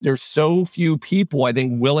there's so few people, I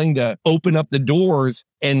think, willing to open up the doors.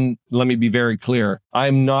 And let me be very clear.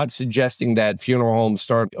 I'm not suggesting that funeral homes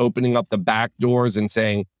start opening up the back doors and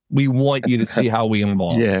saying, we want you to see how we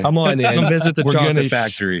involve. Yeah. Come on in. Come visit the We're chocolate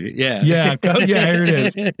factory. Yeah, here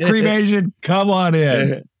it is. Cremation, come on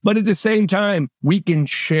in. But at the same time, we can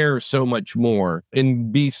share so much more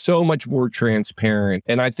and be so much more transparent.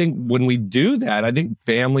 And I think when we do that, I think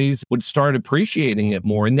families would start appreciating it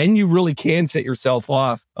more. And then you really can set yourself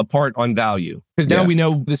off apart on value. Because now we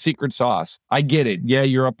know the secret sauce. I get it. Yeah,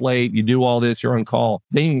 you're up late. You do all this. You're on call.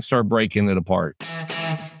 Then you can start breaking it apart.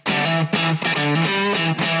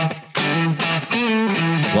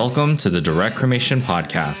 Welcome to the Direct Cremation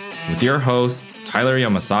Podcast with your hosts, Tyler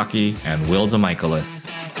Yamasaki and Will DeMichaelis.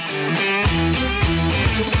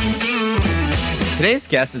 Today's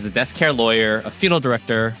guest is a death care lawyer, a funeral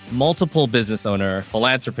director, multiple business owner,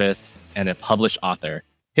 philanthropist, and a published author.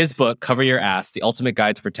 His book, Cover Your Ass, The Ultimate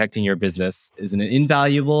Guide to Protecting Your Business, is an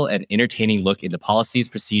invaluable and entertaining look into policies,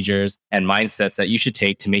 procedures, and mindsets that you should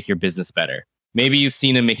take to make your business better. Maybe you've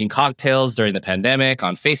seen him making cocktails during the pandemic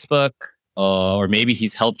on Facebook, or maybe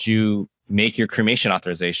he's helped you make your cremation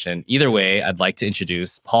authorization. Either way, I'd like to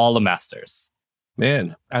introduce Poul Lemasters.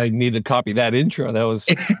 Man, I need to copy that intro. That was,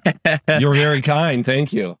 you're very kind.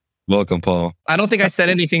 Thank you. Welcome, Paul. I don't think I said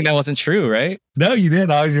anything that wasn't true, right? No, you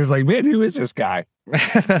did. I was just like, man, who is this guy?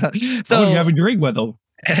 So you have a drink with him.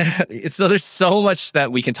 So there's so much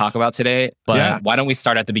that we can talk about today, but why don't we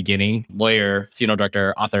start at the beginning? Lawyer, funeral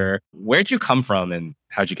director, author. Where'd you come from and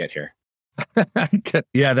how'd you get here?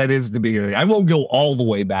 Yeah, that is the beginning. I won't go all the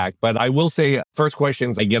way back, but I will say first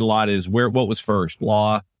questions I get a lot is what was first,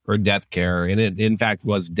 law or death care? And it, in fact,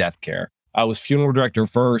 was death care. I was funeral director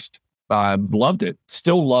first. I loved it.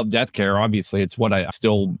 Still love death care. Obviously, it's what I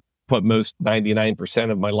still put most 99%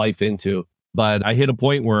 of my life into. But I hit a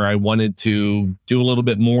point where I wanted to do a little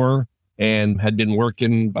bit more and had been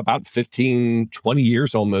working about 15, 20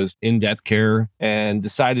 years almost in death care and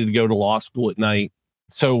decided to go to law school at night.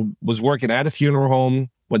 So was working at a funeral home,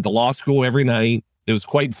 went to law school every night. It was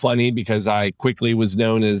quite funny because I quickly was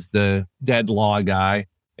known as the dead law guy.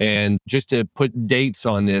 And just to put dates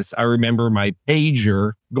on this, I remember my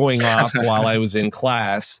pager going off while I was in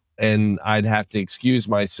class and I'd have to excuse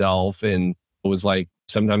myself. And it was like,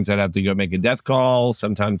 sometimes I'd have to go make a death call.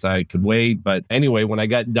 Sometimes I could wait. But anyway, when I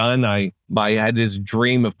got done, I had this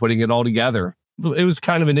dream of putting it all together. It was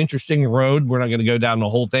kind of an interesting road. We're not going to go down the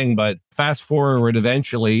whole thing, but fast forward,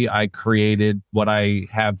 eventually I created what I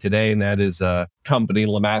have today. And that is a company,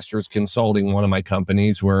 Lemasters Consulting, one of my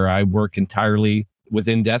companies where I work entirely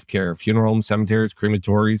within death care, funeral homes, cemeteries,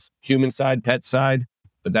 crematories, human side, pet side.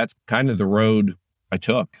 But that's kind of the road I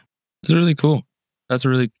took. It's really cool. That's a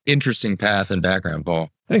really interesting path and background, Paul.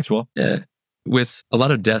 Thanks, Will. Yeah. With a lot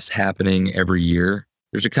of deaths happening every year,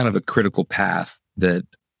 there's a kind of a critical path that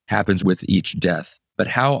happens with each death. But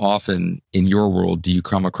how often in your world do you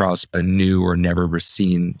come across a new or never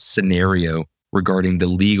seen scenario regarding the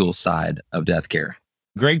legal side of death care?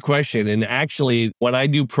 Great question. And actually, when I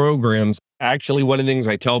do programs, one of the things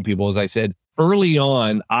I tell people is I said, early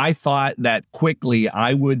on, I thought that quickly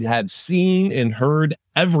I would have seen and heard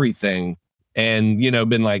everything and,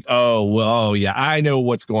 been like, yeah, I know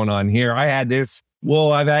what's going on here. I had this.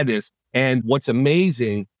 Well, I've had this. And what's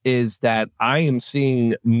amazing is that I am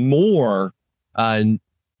seeing more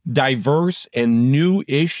diverse and new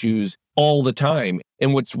issues all the time.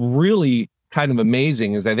 And what's really kind of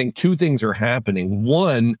amazing is I think two things are happening.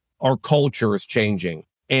 One, our culture is changing.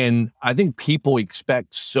 And I think people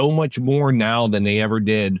expect so much more now than they ever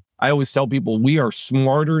did. I always tell people we are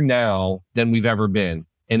smarter now than we've ever been.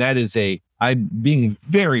 And that is I'm being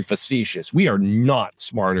very facetious. We are not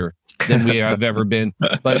smarter than we have ever been.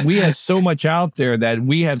 But we have so much out there that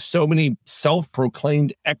we have so many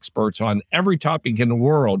self-proclaimed experts on every topic in the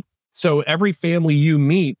world. So every family you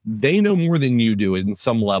meet, they know more than you do in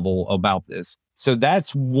some level about this. So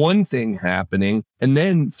that's one thing happening. And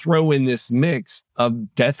then throw in this mix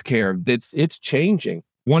of death care. It's changing.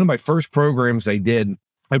 One of my first programs I did,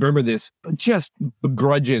 I remember this just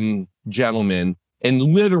begrudging gentleman and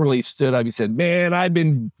literally stood up. He said, man,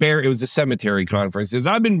 it was a cemetery conference. He says,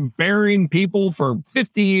 I've been burying people for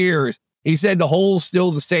 50 years. He said, the hole's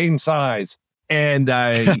still the same size. And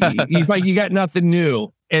he's like, you got nothing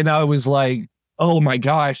new. And I was like, oh my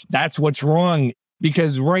gosh, that's what's wrong.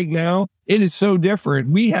 Because right now it is so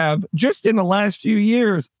different. We have just in the last few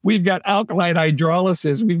years, we've got alkaline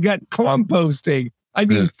hydrolysis. We've got composting. I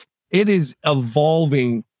mean, it is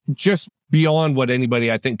evolving just beyond what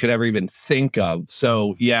anybody I think could ever even think of.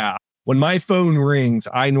 So yeah, when my phone rings,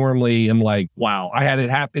 I normally am like, wow, I had it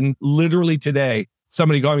happen literally today.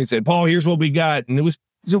 Somebody called me and said, Paul, here's what we got. And it was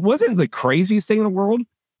It wasn't the craziest thing in the world,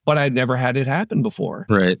 but I'd never had it happen before.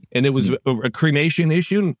 Right. And it was a cremation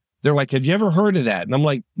issue. And they're like, have you ever heard of that? And I'm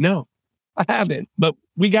like, no, I haven't, but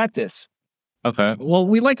we got this. Okay. Well,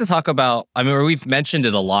 we like to talk about, we've mentioned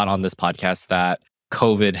it a lot on this podcast that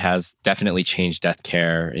COVID has definitely changed death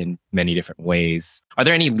care in many different ways. Are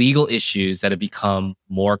there any legal issues that have become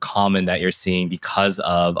more common that you're seeing because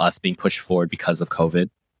of us being pushed forward because of COVID?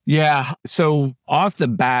 Yeah. So off the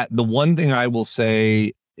bat, the one thing I will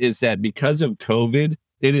say is that because of COVID,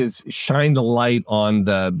 it has shined a light on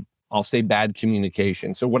I'll say bad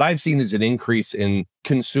communication. So what I've seen is an increase in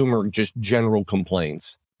consumer just general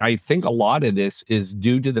complaints. I think a lot of this is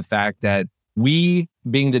due to the fact that we,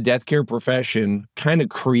 being the death care profession, kind of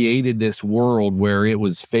created this world where it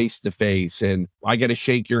was face to face and I got to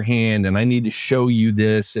shake your hand and I need to show you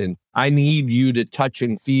this and I need you to touch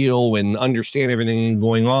and feel and understand everything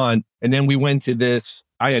going on. And then we went to this.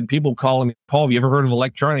 I had people calling me, Paul, have you ever heard of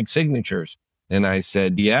electronic signatures? And I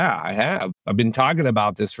said, yeah, I have. I've been talking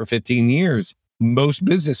about this for 15 years. Most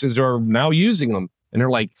businesses are now using them. And they're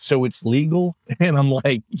like, so it's legal? And I'm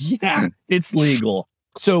like, yeah, it's legal.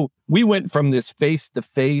 So we went from this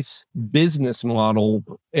face-to-face business model,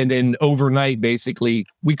 and then overnight, basically,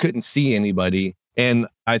 we couldn't see anybody. And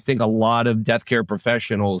I think a lot of death care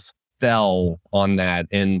professionals fell on that,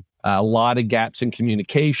 and a lot of gaps in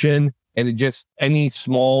communication, and it just any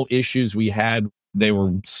small issues we had, they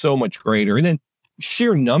were so much greater. And then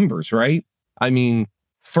sheer numbers, right? I mean,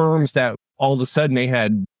 firms that all of a sudden they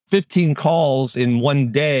had 15 calls in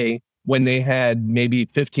one day when they had maybe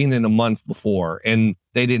 15 in a month before, and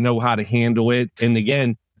they didn't know how to handle it. And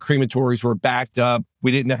again, crematories were backed up.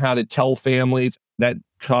 We didn't know how to tell families. That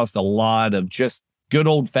caused a lot of just good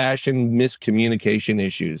old-fashioned miscommunication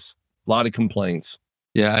issues, a lot of complaints.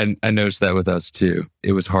 Yeah, I noticed that with us too.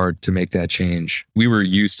 It was hard to make that change. We were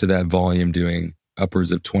used to that volume doing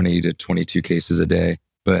upwards of 20 to 22 cases a day,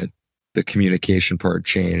 but the communication part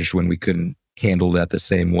changed when we couldn't handle that the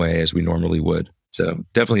same way as we normally would. So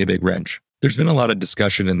definitely a big wrench. There's been a lot of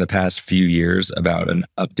discussion in the past few years about an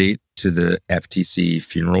update to the FTC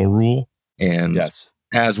funeral rule. And yes,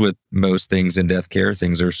 as with most things in death care,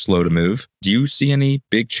 things are slow to move. Do you see any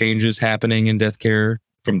big changes happening in death care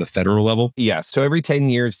from the federal level? Yes. So every 10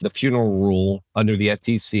 years, the funeral rule under the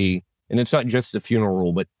FTC, and it's not just the funeral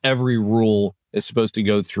rule, but every rule is supposed to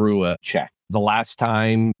go through a check. The last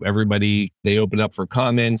time they opened up for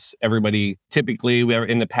comments, typically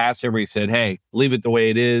in the past, everybody said, hey, leave it the way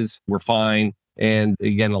it is. We're fine. And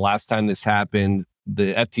again, the last time this happened,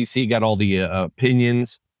 the FTC got all the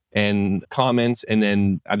opinions and comments. And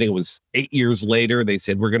then I think it was 8 years later, they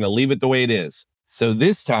said, we're going to leave it the way it is. So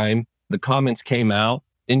this time the comments came out.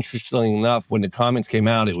 Interestingly enough, when the comments came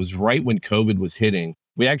out, it was right when COVID was hitting.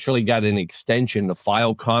 We actually got an extension to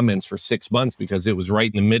file comments for 6 months because it was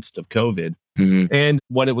right in the midst of COVID. Mm-hmm. And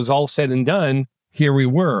when it was all said and done, here we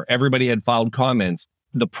were. Everybody had filed comments.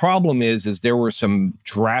 The problem is there were some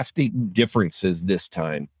drastic differences this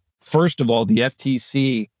time. First of all, the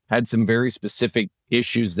FTC had some very specific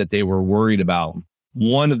issues that they were worried about.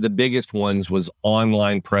 One of the biggest ones was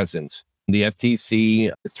online presence. The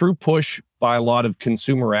FTC, through push by a lot of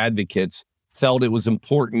consumer advocates, felt it was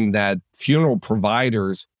important that funeral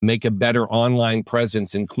providers make a better online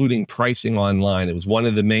presence, including pricing online. It was one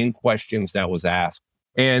of the main questions that was asked.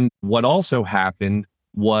 And what also happened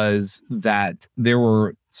was that there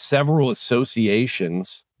were several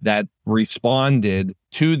associations that responded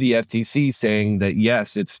to the FTC saying that,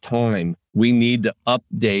 yes, it's time. We need to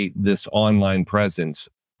update this online presence.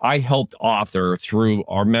 I helped author through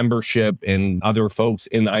our membership and other folks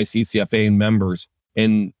in the ICCFA members,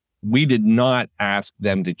 and we did not ask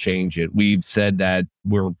them to change it. We've said that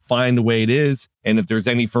we're fine the way it is. And if there's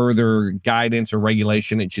any further guidance or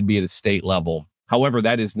regulation, it should be at a state level. However,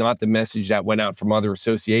 that is not the message that went out from other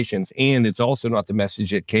associations. And it's also not the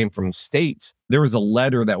message that came from states. There was a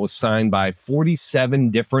letter that was signed by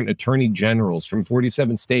 47 different attorney generals from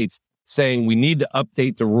 47 states saying we need to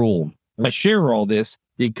update the rule. I share all this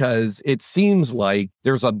because it seems like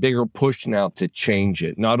there's a bigger push now to change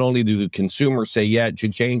it. Not only do the consumers say, yeah, it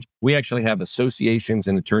should change, we actually have associations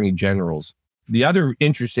and attorney generals. The other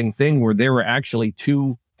interesting thing were there were actually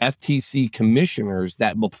 2 FTC commissioners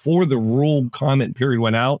that before the rule comment period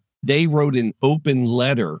went out, they wrote an open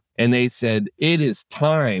letter and they said, it is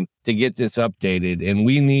time to get this updated and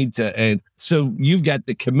we need to. And so you've got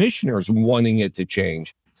the commissioners wanting it to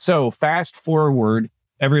change. So fast forward,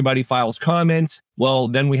 everybody files comments. Well,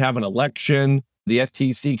 then we have an election. The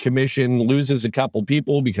FTC commission loses a couple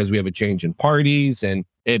people because we have a change in parties and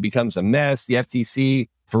it becomes a mess. The FTC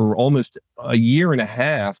for almost a year and a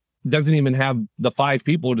half doesn't even have the 5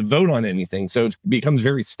 people to vote on anything. So it becomes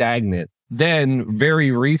very stagnant. Then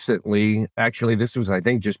very recently, actually, this was, I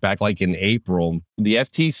think, just back like in April, the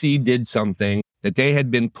FTC did something that they had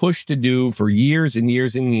been pushed to do for years and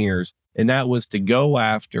years and years. And that was to go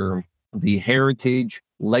after the heritage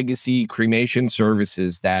legacy cremation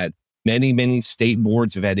services that many, many state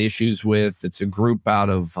boards have had issues with. It's a group out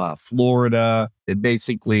of Florida. That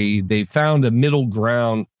basically, they found a middle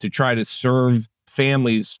ground to try to serve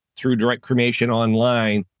families through direct cremation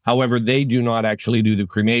online. However, they do not actually do the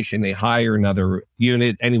cremation. They hire another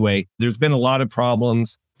unit. Anyway, there's been a lot of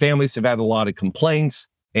problems. Families have had a lot of complaints,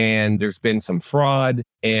 and there's been some fraud,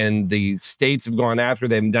 and the states have gone after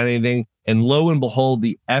them, haven't done anything. And lo and behold,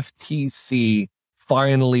 the FTC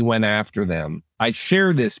finally went after them. I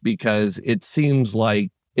share this because it seems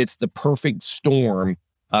like it's the perfect storm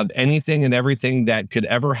of anything and everything that could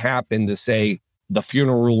ever happen to say the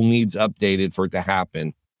funeral rule needs updated for it to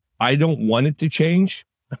happen. I don't want it to change,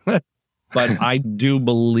 but I do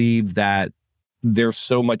believe that there's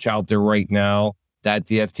so much out there right now that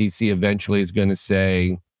the FTC eventually is going to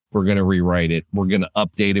say, we're going to rewrite it. We're going to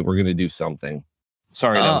update it. We're going to do something.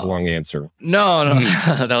 Sorry, that was a long answer. No,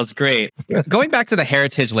 that was great. Going back to the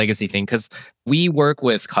heritage legacy thing, because we work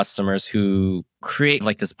with customers who create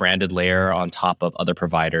like this branded layer on top of other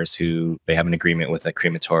providers who they have an agreement with a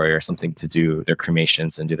crematory or something to do their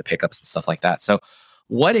cremations and do the pickups and stuff like that. So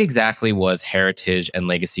what exactly was heritage and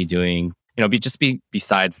legacy doing,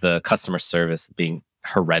 besides the customer service being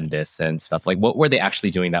horrendous and stuff? Like, what were they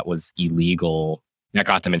actually doing that was illegal that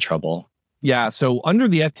got them in trouble? Yeah. So under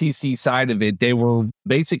the FTC side of it, they were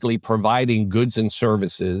basically providing goods and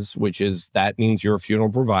services, that means you're a funeral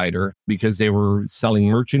provider, because they were selling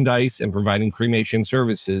merchandise and providing cremation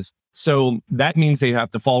services. So that means they have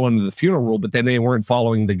to fall under the funeral rule, but then they weren't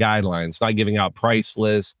following the guidelines, not giving out price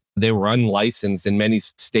lists. They were unlicensed in many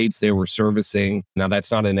states they were servicing. Now, that's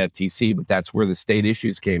not an FTC, but that's where the state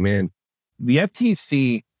issues came in. The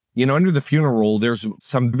FTC, under the funeral rule, there's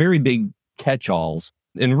some very big catch-alls.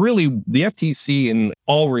 And really, the FTC, in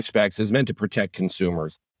all respects, is meant to protect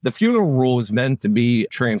consumers. The funeral rule is meant to be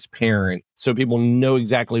transparent so people know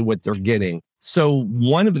exactly what they're getting. So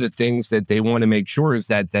one of the things that they want to make sure is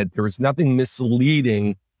that there is nothing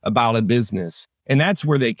misleading about a business. And that's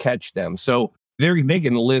where they catch them. So they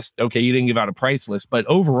can list, okay, you didn't give out a price list, but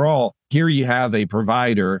overall, here you have a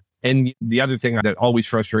provider. And the other thing that always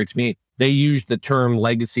frustrates me, they use the term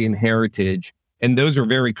legacy and heritage. And those are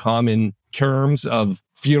very common terms of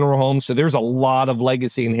funeral homes. So there's a lot of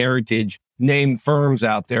legacy and heritage named firms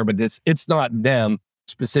out there, but it's not them.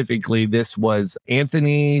 Specifically, this was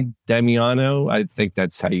Anthony Damiano. I think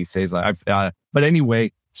that's how you say his life. But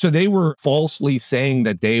anyway, so they were falsely saying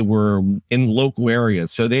that they were in local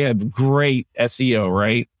areas. So they have great SEO,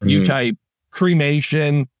 right? Mm-hmm. You type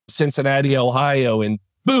cremation, Cincinnati, Ohio, and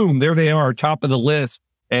boom, there they are, top of the list.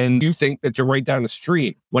 And you think that you're right down the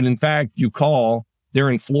street, when in fact you call, they're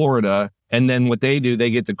in Florida. And then what they do, they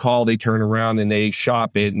get the call, they turn around and they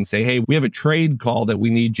shop it and say, hey, we have a trade call that we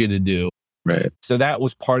need you to do. Right. So that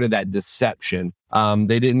was part of that deception.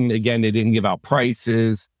 They didn't give out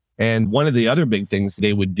prices. And one of the other big things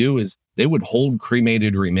they would do is they would hold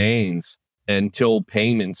cremated remains until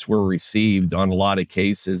payments were received on a lot of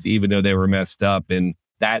cases, even though they were messed up. And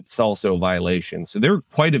that's also a violation. So there are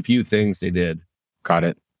quite a few things they did. Got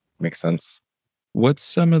it. Makes sense. What's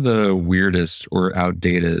some of the weirdest or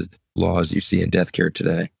outdated laws you see in death care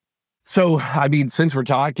today? So, since we're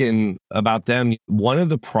talking about them, one of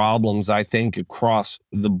the problems I think across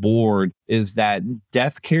the board is that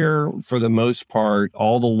death care, for the most part,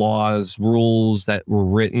 all the laws, rules that were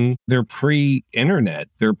written, they're pre-internet,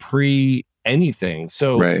 they're pre-anything.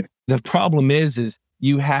 So right. The problem is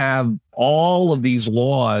you have all of these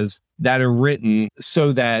laws that are written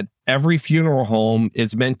so that every funeral home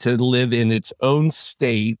is meant to live in its own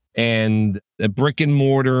state and a brick and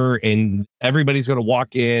mortar, and everybody's going to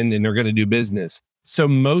walk in and they're going to do business. So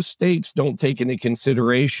most states don't take into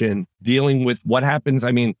consideration dealing with what happens.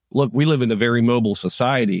 Look, we live in a very mobile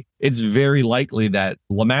society. It's very likely that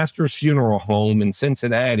Lemasters Funeral Home in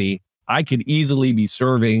Cincinnati, I could easily be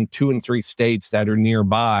serving 2 and 3 states that are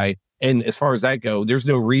nearby. And as far as that goes, there's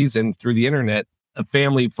no reason through the internet a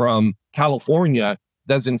family from California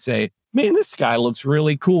doesn't say, man, this guy looks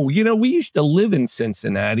really cool. We used to live in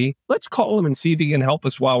Cincinnati. Let's call him and see if he can help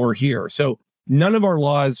us while we're here. So none of our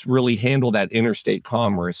laws really handle that interstate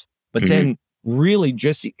commerce. But then really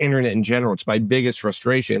just the internet in general, it's my biggest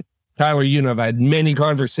frustration. Tyler, I've had many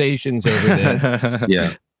conversations over this.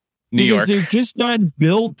 Yeah. New York. Because they're just not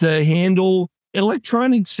built to handle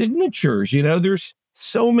electronic signatures. There's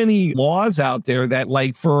so many laws out there that,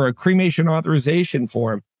 like, for a cremation authorization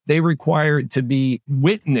form, they require it to be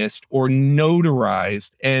witnessed or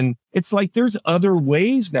notarized. And it's like, there's other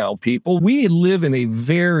ways now, people. We live in a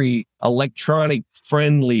very electronic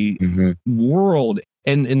friendly world.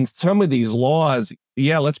 And in some of these laws,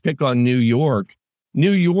 let's pick on New York.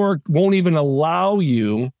 New York won't even allow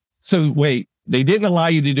you. So wait, they didn't allow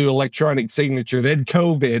you to do electronic signature. Then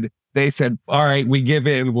COVID, they said, all right, we give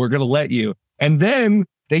in. We're going to let you. And then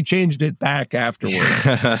they changed it back afterwards.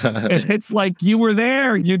 And it's like, you were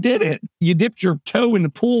there. You did it. You dipped your toe in the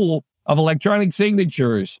pool of electronic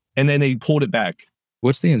signatures, and then they pulled it back.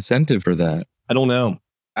 What's the incentive for that? I don't know.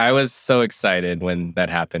 I was so excited when that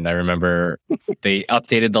happened. I remember they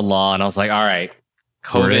updated the law and I was like, all right,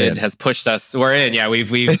 COVID has pushed us. We're in. Yeah,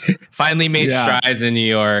 we've finally made strides in New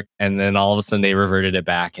York. And then all of a sudden they reverted it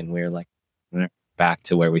back and we're like, we're back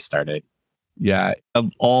to where we started. Yeah.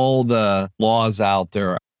 Of all the laws out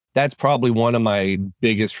there, that's probably one of my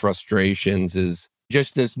biggest frustrations is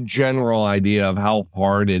just this general idea of how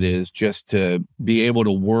hard it is just to be able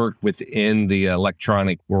to work within the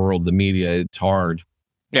electronic world, the media. It's hard.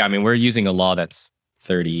 Yeah, I mean, we're using a law that's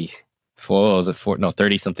 30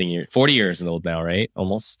 something years, 40 years old now, right?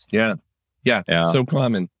 Almost. Yeah. So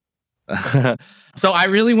common. So I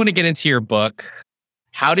really want to get into your book.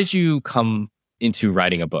 How did you come into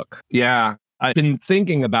writing a book? Yeah, I've been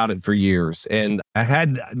thinking about it for years, and I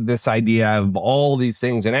had this idea of all these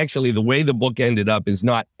things. And actually, the way the book ended up is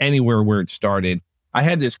not anywhere where it started. I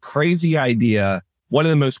had this crazy idea. One of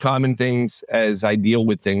the most common things as I deal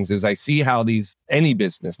with things is I see how any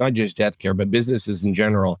business, not just deathcare, but businesses in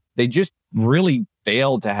general, they just really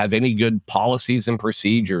fail to have any good policies and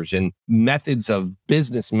procedures and methods of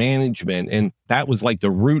business management. And that was like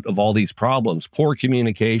the root of all these problems, poor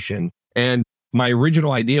communication. And my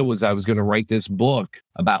original idea was I was going to write this book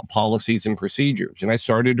about policies and procedures. And I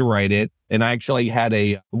started to write it. And I actually had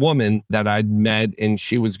a woman that I'd met, and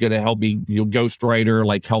she was going to help me, ghostwriter,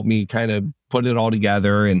 like help me kind of put it all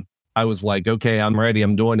together. And I was like, okay, I'm ready.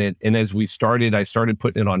 I'm doing it. And as I started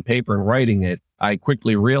putting it on paper and writing it. I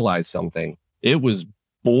quickly realized something. It was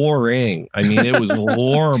boring. I mean, it was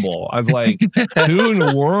horrible. I was like, who in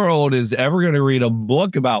the world is ever going to read a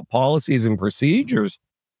book about policies and procedures?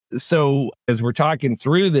 So as we're talking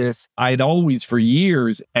through this, I'd always for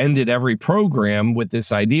years ended every program with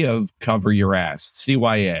this idea of cover your ass,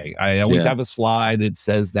 CYA. I always have a slide that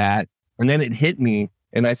says that. And then it hit me.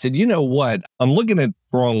 And I said, you know what? I'm looking at it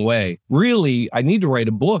the wrong way. Really, I need to write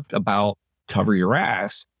a book about cover your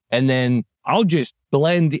ass. And then I'll just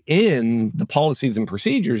blend in the policies and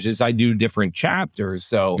procedures as I do different chapters.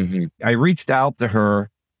 So I reached out to her.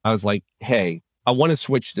 I was like, hey, I want to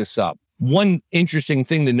switch this up. One interesting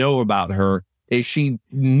thing to know about her is she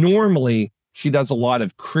does a lot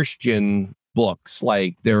of Christian books,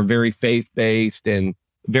 like they're very faith-based and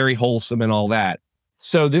very wholesome and all that.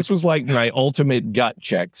 So this was like my ultimate gut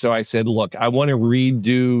check. So I said, look, I want to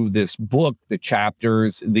redo this book, the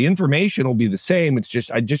chapters. The information will be the same.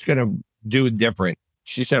 I'm just going to do it different.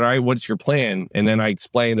 She said, all right, what's your plan? And then I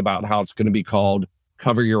explained about how it's going to be called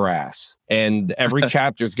Cover Your Ass. And every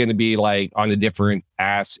chapter is going to be like on a different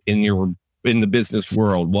ass in the business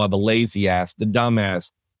world. We'll have a lazy ass, the dumb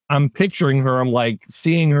ass. I'm picturing her. I'm like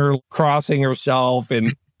seeing her crossing herself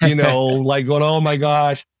and, like going, oh my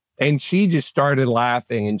gosh. And she just started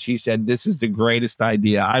laughing and she said, this is the greatest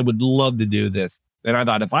idea. I would love to do this. And I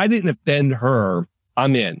thought, if I didn't offend her,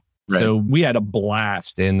 I'm in. Right. So we had a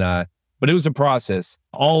blast. But it was a process.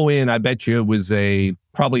 All in, I bet you it was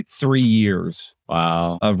probably 3 years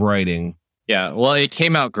of writing. Yeah, well, it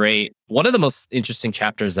came out great. One of the most interesting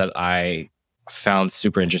chapters that I found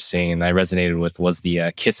super interesting and I resonated with was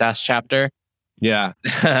the kiss ass chapter. Yeah.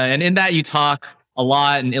 And in that you talk a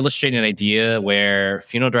lot and illustrate an idea where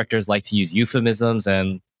funeral directors like to use euphemisms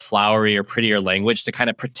and flowery or prettier language to kind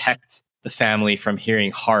of protect the family from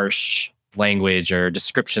hearing harsh language or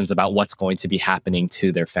descriptions about what's going to be happening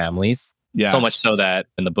to their families. Yeah. So much so that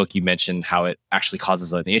in the book you mentioned how it actually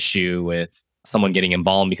causes an issue with someone getting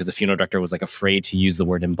embalmed because the funeral director was like afraid to use the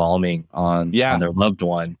word embalming on their loved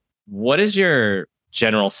one. What is your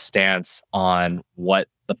general stance on what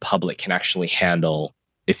the public can actually handle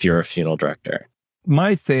if you're a funeral director?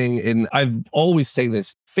 My thing, and I've always said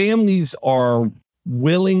this, families are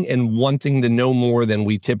willing and wanting to know more than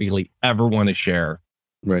we typically ever want to share.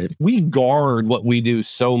 Right. We guard what we do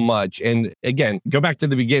so much. And again, go back to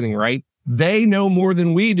the beginning, right? They know more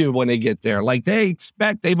than we do when they get there. Like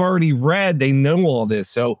they've already read, they know all this.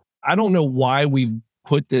 So I don't know why we've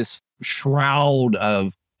put this shroud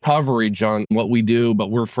of coverage on what we do,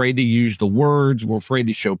 but we're afraid to use the words. We're afraid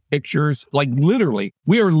to show pictures. Like literally,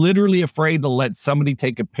 we are literally afraid to let somebody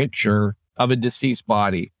take a picture of a deceased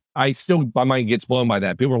body. my mind gets blown by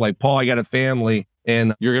that. People are like, Paul, I got a family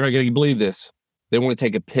and you're not going to believe this. They want to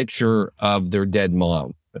take a picture of their dead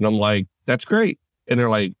mom. And I'm like, that's great. And they're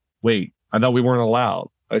like, wait, I thought we weren't allowed.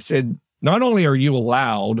 I said, not only are you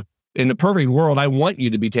allowed, in the perfect world, I want you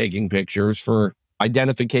to be taking pictures for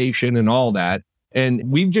identification and all that.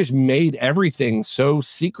 And we've just made everything so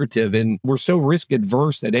secretive and we're so risk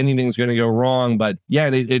adverse that anything's going to go wrong. But yeah,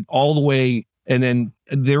 it all the way. And then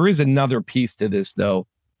there is another piece to this, though.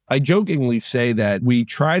 I jokingly say that we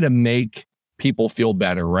try to make people feel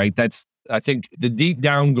better, right? That's, I think, the deep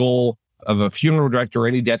down goal of a funeral director or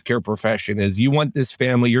any death care profession is you want this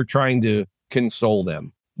family, you're trying to console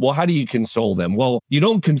them. Well, how do you console them? Well, you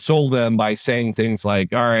don't console them by saying things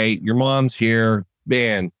like, all right, your mom's here.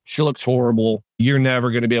 Man, she looks horrible. You're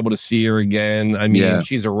never going to be able to see her again. I mean,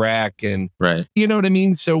 she's a wreck. And right. You know what I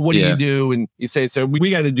mean? So what do you do? And you say, so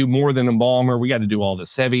we got to do more than embalm her. We got to do all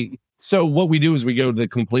this heavy. So what we do is we go to the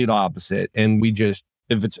complete opposite. And we just,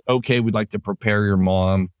 if it's okay, we'd like to prepare your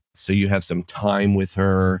mom so you have some time with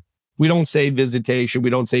her. We don't say visitation. We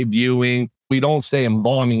don't say viewing. We don't say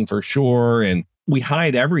embalming for sure. And we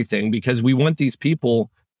hide everything because we want these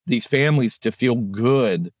people, these families to feel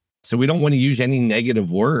good. So we don't want to use any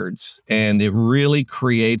negative words. And it really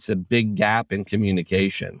creates a big gap in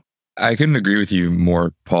communication. I couldn't agree with you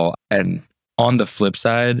more, Paul. And on the flip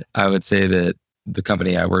side, I would say that the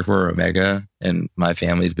company I work for, Omega, and my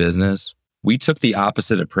family's business, we took the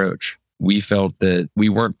opposite approach. We felt that we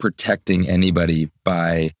weren't protecting anybody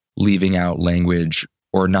by leaving out language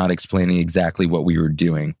or not explaining exactly what we were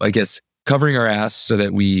doing. I guess covering our ass so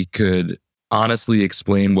that we could honestly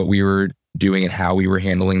explain what we were doing and how we were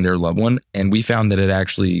handling their loved one. And we found that it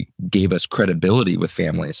actually gave us credibility with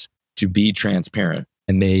families to be transparent.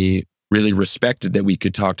 And they really respected that we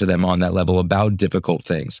could talk to them on that level about difficult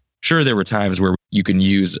things. Sure, there were times where you can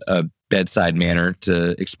use a bedside manner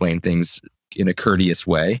to explain things in a courteous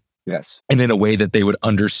way. Yes. And in a way that they would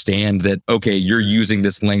understand that, okay, you're using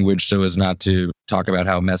this language so as not to talk about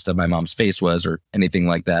how messed up my mom's face was or anything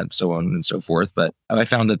like that, so on and so forth. But I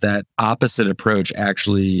found that opposite approach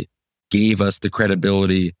actually gave us the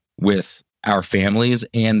credibility with our families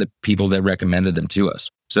and the people that recommended them to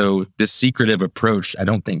us. So this secretive approach, I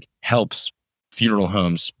don't think helps funeral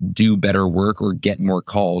homes do better work or get more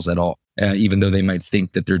calls at all, even though they might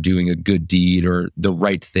think that they're doing a good deed or the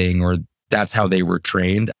right thing or that's how they were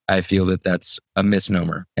trained. I feel that that's a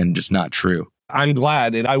misnomer and just not true. I'm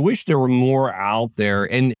glad. And I wish there were more out there.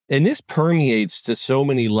 And this permeates to so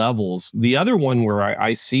many levels. The other one where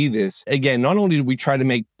I see this, again, not only do we try to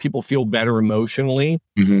make people feel better emotionally,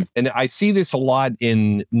 and I see this a lot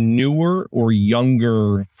in newer or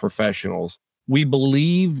younger professionals. We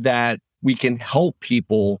believe that we can help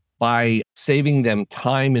people by saving them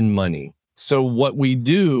time and money. So what we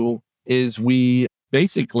do is we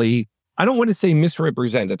basically, I don't want to say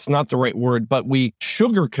misrepresent, it's not the right word, but we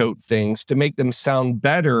sugarcoat things to make them sound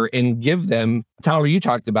better and give them, Tyler, you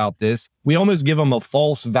talked about this, we almost give them a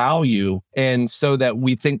false value and so that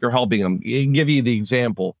we think they're helping them. I'll give you the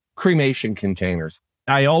example, cremation containers.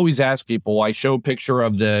 I always ask people, I show a picture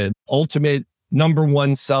of the ultimate number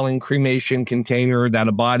one selling cremation container that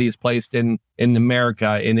a body is placed in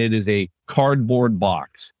America, and it is a cardboard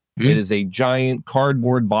box. It is a giant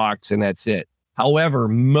cardboard box, and that's it. However,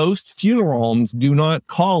 most funeral homes do not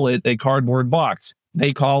call it a cardboard box.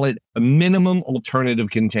 They call it a minimum alternative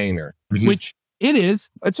container, which it is.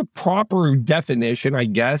 It's a proper definition, I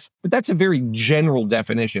guess, but that's a very general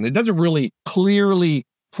definition. It doesn't really clearly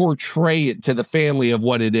portray it to the family of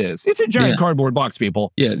what it is. It's a giant cardboard box,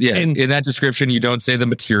 people. Yeah. And in that description, you don't say the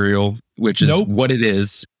material, which is what it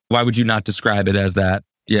is. Why would you not describe it as that?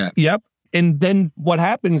 Yeah. Yep. And then what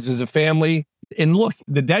happens is a family, and look,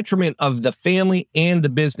 the detriment of the family and the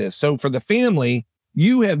business. So for the family,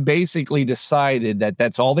 you have basically decided that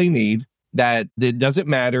that's all they need, that it doesn't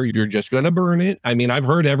matter. You're just going to burn it. I mean, I've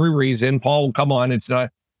heard every reason. Paul, come on, it's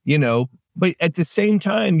not, but at the same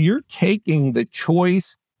time, you're taking the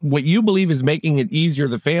choice. What you believe is making it easier,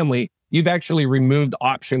 the family, you've actually removed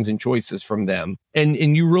options and choices from them. And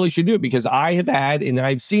you really should do it, because I have had, and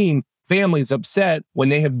I've seen families upset when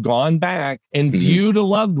they have gone back and viewed a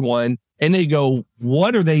loved one and they go,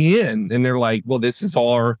 what are they in? And they're like, well, this is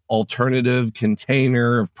our alternative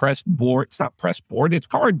container of pressed board. It's not pressed board, it's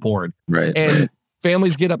cardboard. Right. And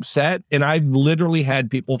families get upset. And I've literally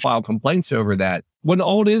had people file complaints over that. When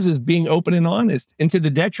all it is being open and honest. And to the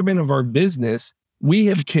detriment of our business, we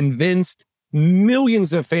have convinced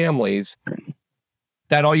millions of families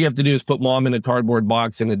that all you have to do is put mom in a cardboard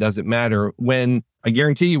box and it doesn't matter, when I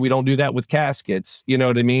guarantee you we don't do that with caskets. You know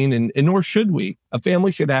what I mean? And nor should we. A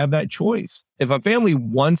family should have that choice. If a family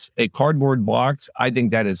wants a cardboard box, I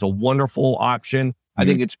think that is a wonderful option. I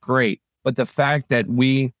think it's great. But the fact that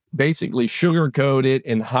we basically sugarcoat it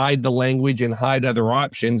and hide the language and hide other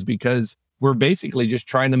options because we're basically just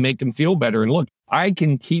trying to make them feel better. And look, I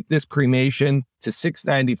can keep this cremation to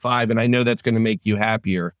 $695, and I know that's going to make you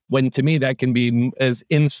happier. When to me, that can be as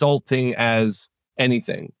insulting as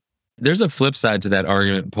anything. There's a flip side to that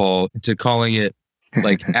argument, Paul, to calling it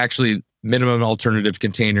like actually minimum alternative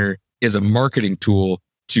container is a marketing tool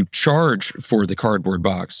to charge for the cardboard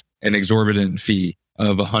box an exorbitant fee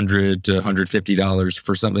of $100 to $150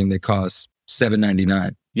 for something that costs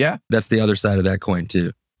 $7.99. Yeah. That's the other side of that coin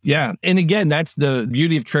too. Yeah. And again, that's the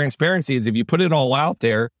beauty of transparency, is if you put it all out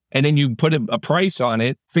there and then you put a price on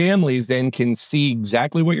it, families then can see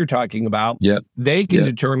exactly what you're talking about. Yep. They can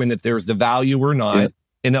determine if there's the value or not. Yep.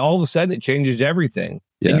 And all of a sudden it changes everything.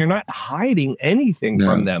 And you're not hiding anything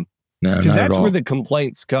from them. No, because that's where the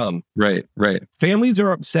complaints come. Right. Families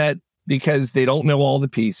are upset because they don't know all the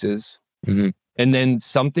pieces. Mm-hmm. And then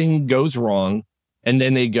something goes wrong. And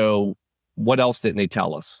then they go, what else didn't they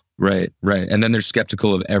tell us? Right. And then they're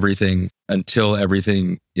skeptical of everything until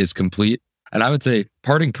everything is complete. And I would say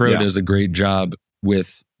Parting Pro does a great job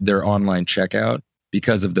with their online checkout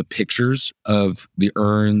because of the pictures of the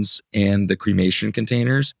urns and the cremation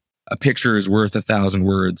containers. A picture is worth 1,000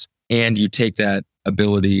 words. And you take that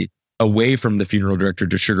ability away from the funeral director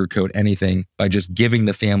to sugarcoat anything by just giving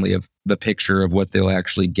the family of the picture of what they'll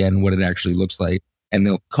actually get and what it actually looks like. And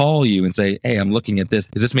they'll call you and say, hey, I'm looking at this.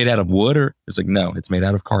 Is this made out of wood? Or it's like, no, it's made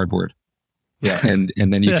out of cardboard. Yeah. And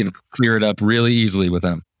then you can clear it up really easily with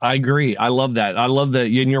them. I agree. I love that. I love that.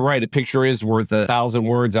 And you're right. A picture is worth 1,000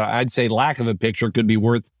 words. I'd say lack of a picture could be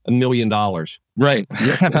worth $1 million. Right.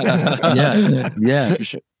 Yeah.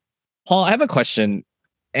 Paul, I have a question.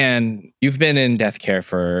 And you've been in death care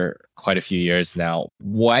for quite a few years now.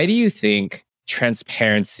 Why do you think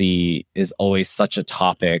transparency is always such a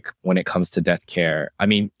topic when it comes to death care? I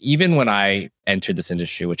mean, even when I entered this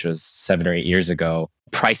industry, which was 7 or 8 years ago,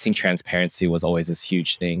 pricing transparency was always this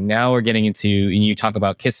huge thing. Now we're getting into, and you talk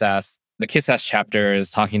about Kiss Ass. The Kiss Ass chapter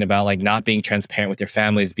is talking about like not being transparent with your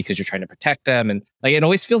families because you're trying to protect them. And like, it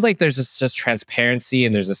always feels like there's just transparency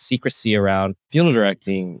and there's a secrecy around funeral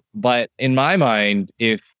directing. But in my mind,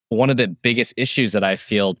 if one of the biggest issues that I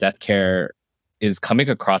feel death care is coming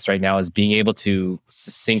across right now is being able to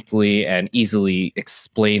succinctly and easily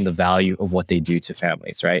explain the value of what they do to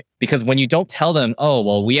families, right? Because when you don't tell them, oh,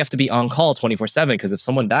 well, we have to be on call 24/7 because if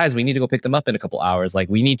someone dies, we need to go pick them up in a couple hours. Like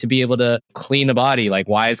we need to be able to clean a body. Like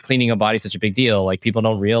why is cleaning a body such a big deal? Like people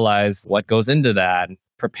don't realize what goes into that.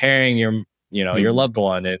 Preparing your, your loved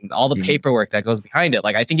one and all the paperwork that goes behind it.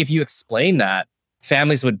 Like I think if you explain that,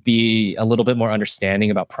 families would be a little bit more understanding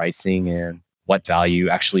about pricing and what value you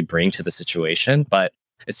actually bring to the situation. But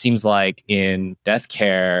it seems like in death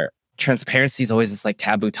care, transparency is always this like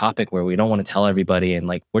taboo topic where we don't want to tell everybody. And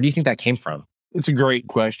like, where do you think that came from? It's a great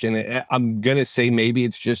question. I'm going to say maybe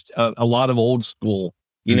it's just a lot of old school.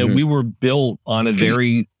 We were built on a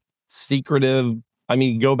very secretive,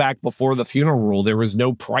 go back before the funeral rule. There was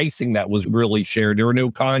no pricing that was really shared. There were no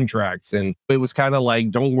contracts. And it was kind of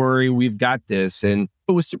like, don't worry, we've got this. And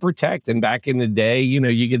it was to protect. And back in the day,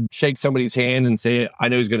 you could shake somebody's hand and say, I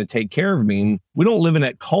know he's going to take care of me. And we don't live in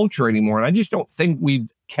that culture anymore. And I just don't think we've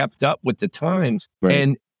kept up with the times.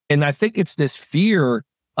 Right. And I think it's this fear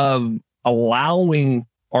of allowing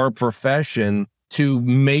our profession to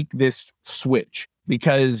make this switch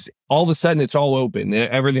because all of a sudden it's all open.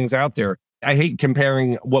 Everything's out there. I hate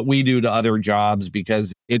comparing what we do to other jobs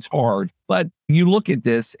because it's hard. But you look at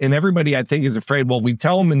this and everybody, I think, is afraid, well, we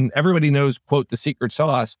tell them and everybody knows, quote, the secret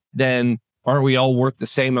sauce, then aren't we all worth the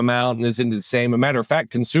same amount and isn't it the same? As a matter of fact,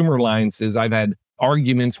 Consumer Alliances, I've had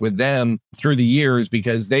arguments with them through the years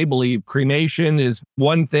because they believe cremation is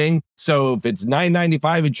one thing. So if it's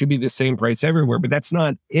 $9.95, it should be the same price everywhere. But that's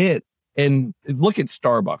not it. And look at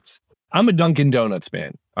Starbucks. I'm a Dunkin' Donuts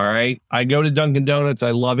man. All right. I go to Dunkin' Donuts.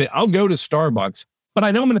 I love it. I'll go to Starbucks, but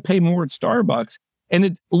I know I'm going to pay more at Starbucks.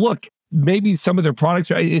 And maybe some of their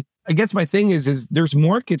products, I guess my thing is there's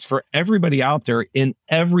markets for everybody out there in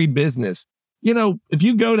every business. If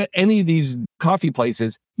you go to any of these coffee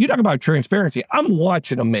places, you talk about transparency. I'm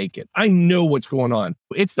watching them make it. I know what's going on.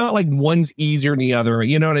 It's not like one's easier than the other.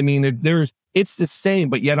 You know what I mean? It's the same,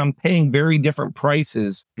 but yet I'm paying very different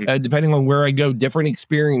prices depending on where I go, different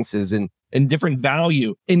experiences. And and different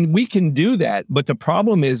value. And we can do that. But the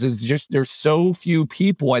problem is just there's so few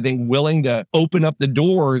people, I think, willing to open up the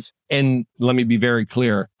doors. And let me be very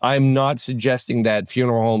clear. I'm not suggesting that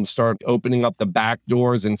funeral homes start opening up the back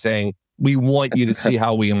doors and saying, we want you to see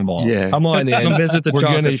how we involve. Yeah. Come on in. Come visit the We're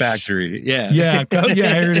chocolate gonna factory. Yeah. Yeah,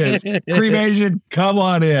 here it is. Cremation, come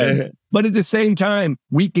on in. But at the same time,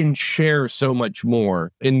 we can share so much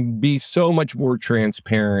more and be so much more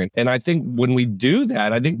transparent. And I think when we do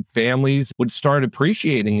that, I think families would start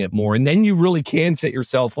appreciating it more. And then you really can set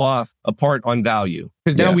yourself off apart on value.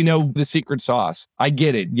 Because now we know the secret sauce. I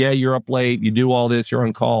get it. Yeah, you're up late. You do all this. You're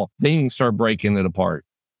on call. Then you can start breaking it apart.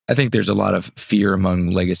 I think there's a lot of fear among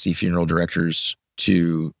legacy funeral directors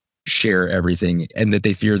to share everything and that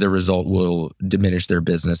they fear the result will diminish their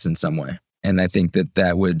business in some way. And I think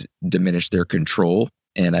that would diminish their control.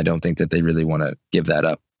 And I don't think that they really want to give that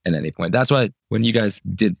up at any point. That's why when you guys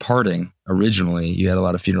did parting originally, you had a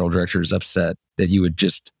lot of funeral directors upset that you would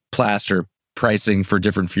just plaster pricing for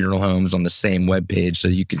different funeral homes on the same webpage so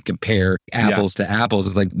you can compare apples to apples.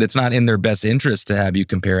 It's like, that's not in their best interest to have you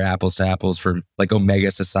compare apples to apples for like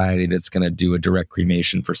Omega Society that's going to do a direct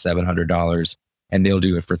cremation for $700 and they'll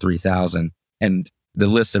do it for $3,000. And the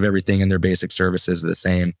list of everything in their basic services is the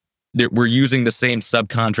same. We're using the same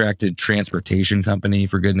subcontracted transportation company,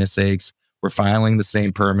 for goodness sakes. We're filing the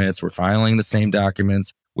same permits. We're filing the same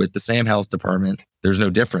documents with the same health department. There's no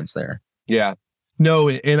difference there. Yeah. No,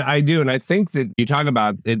 and I do. And I think that you talk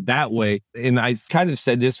about it that way. And I've kind of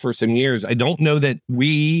said this for some years. I don't know that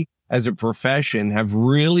we as a profession have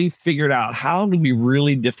really figured out how do we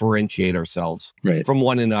really differentiate ourselves from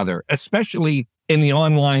one another, especially in the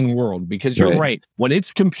online world, because you're right. When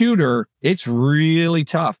it's computer, it's really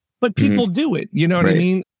tough, but people do it. You know what I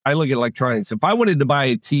mean? I look at electronics. If I wanted to buy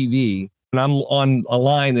a TV and I'm on a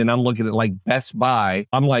line and I'm looking at like Best Buy,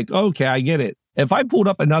 I'm like, okay, I get it. If I pulled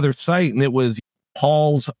up another site and it was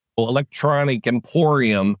Paul's Electronic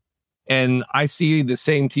Emporium and I see the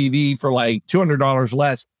same TV for like $200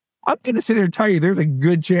 less, I'm going to sit here and tell you there's a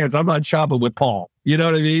good chance I'm not shopping with Paul. You know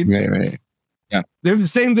what I mean? Right. Yeah. They're the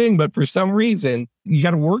same thing, but for some reason, you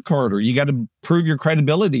got to work harder. You got to prove your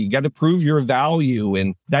credibility. You got to prove your value.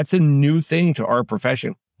 And that's a new thing to our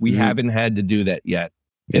profession. We haven't had to do that yet.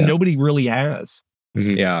 And nobody really has.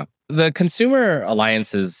 Yeah. The consumer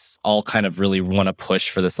alliances all kind of really want to push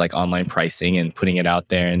for this like online pricing and putting it out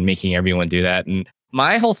there and making everyone do that. And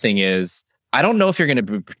my whole thing is, I don't know if you're going to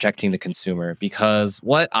be protecting the consumer, because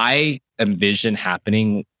what I envision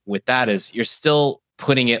happening with that is you're still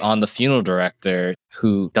putting it on the funeral director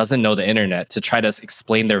who doesn't know the internet to try to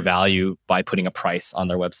explain their value by putting a price on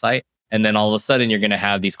their website. And then all of a sudden you're going to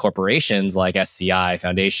have these corporations like SCI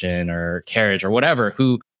Foundation or Carriage or whatever,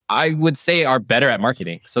 who I would say are better at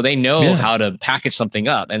marketing. So they know how to package something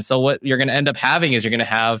up. And so what you're going to end up having is you're going to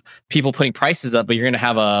have people putting prices up, but you're going to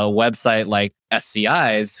have a website like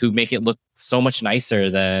SCI's who make it look so much nicer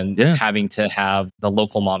than having to have the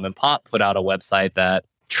local mom and pop put out a website that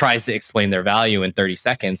tries to explain their value in 30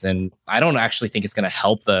 seconds. And I don't actually think it's going to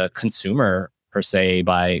help the consumer per se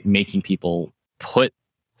by making people put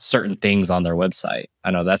certain things on their website.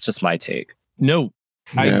 I know that's just my take. No,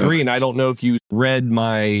 I agree. And I don't know if you read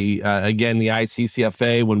my, again, the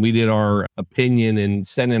ICCFA, when we did our opinion and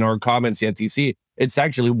sent in our comments to the FTC, it's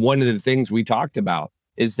actually one of the things we talked about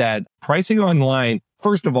is that pricing online,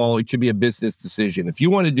 first of all, it should be a business decision. If you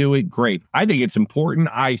want to do it, great. I think it's important.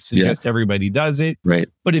 I suggest everybody does it. Right.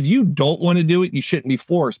 But if you don't want to do it, you shouldn't be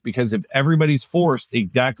forced, because if everybody's forced,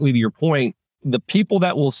 exactly to your point, the people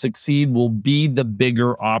that will succeed will be the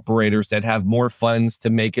bigger operators that have more funds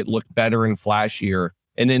to make it look better and flashier.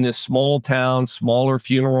 And in the small towns, smaller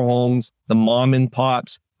funeral homes, the mom and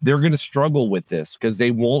pops, they're going to struggle with this because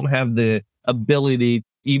they won't have the ability,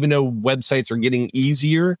 even though websites are getting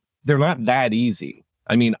easier, they're not that easy.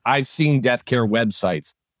 I mean, I've seen death care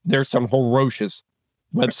websites. There's some ferocious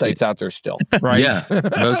websites out there still, right? Yeah,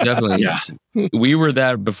 most definitely. We were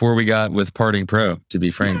that before we got with Parting Pro, to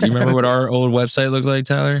be frank. Do you remember what our old website looked like,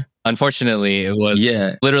 Tyler? Unfortunately, it was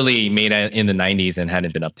literally made in the 90s and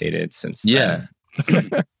hadn't been updated since then.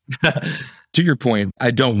 To your point,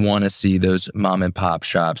 I don't want to see those mom and pop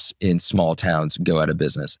shops in small towns go out of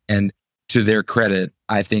business. And to their credit,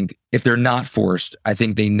 I think if they're not forced, I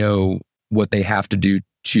think they know what they have to do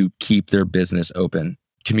to keep their business open.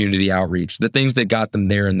 Community outreach, the things that got them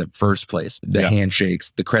there in the first place, the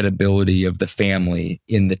handshakes, the credibility of the family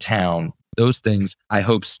in the town, those things I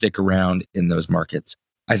hope stick around in those markets.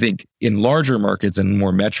 I think in larger markets and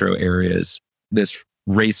more metro areas, this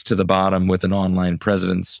race to the bottom with an online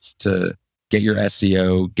presence to get your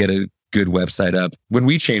SEO, get a good website up. When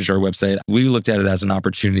we changed our website, we looked at it as an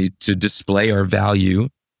opportunity to display our value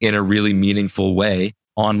in a really meaningful way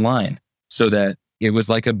online so that it was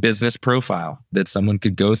like a business profile that someone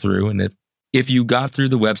could go through. And if you got through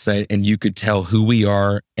the website and you could tell who we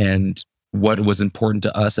are and what was important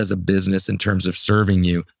to us as a business in terms of serving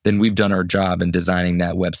you, then we've done our job in designing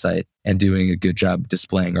that website and doing a good job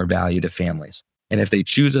displaying our value to families. And if they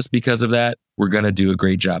choose us because of that, we're going to do a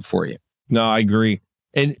great job for you. No, I agree.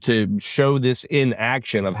 And to show this in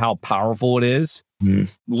action of how powerful it is,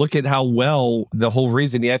 look at how well the whole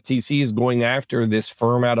reason the FTC is going after this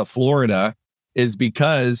firm out of Florida is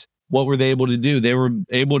because what were they able to do? They were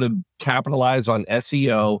able to capitalize on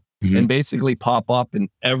SEO and basically pop up in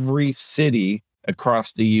every city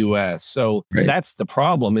across the US. So that's the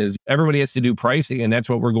problem is everybody has to do pricing, and that's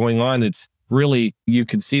what we're going on. It's really, you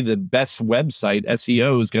can see the best website,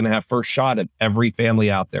 SEO, is going to have first shot at every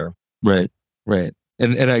family out there. Right.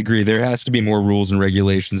 And I agree. There has to be more rules and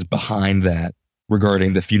regulations behind that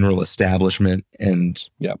regarding the funeral establishment and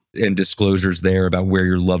disclosures there about where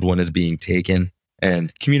your loved one is being taken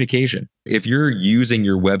and communication. If you're using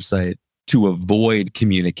your website to avoid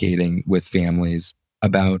communicating with families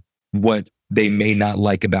about what they may not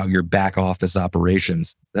like about your back office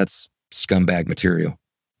operations, that's scumbag material.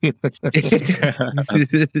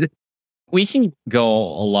 We can go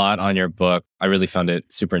a lot on your book. I really found it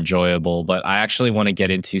super enjoyable, but I actually want to get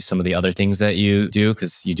into some of the other things that you do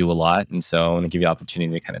because you do a lot. And so I want to give you the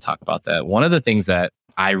opportunity to kind of talk about that. One of the things that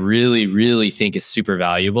I really, really think is super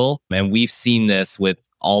valuable, and we've seen this with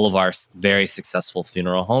all of our very successful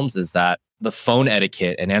funeral homes, is that the phone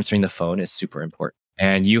etiquette and answering the phone is super important.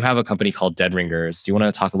 And you have a company called Dead Ringers. Do you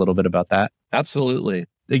want to talk a little bit about that? Absolutely.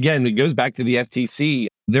 Again, it goes back to the FTC.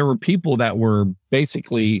 There were people that were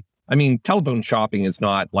basically, telephone shopping is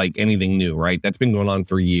not like anything new, right? That's been going on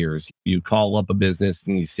for years. You call up a business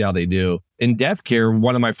and you see how they do. In death care,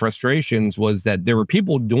 one of my frustrations was that there were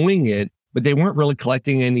people doing it, but they weren't really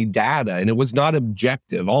collecting any data, and it was not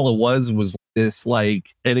objective. All it was this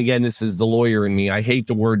and again, this is the lawyer in me. I hate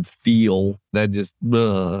the word feel. That just,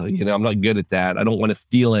 I'm not good at that. I don't want to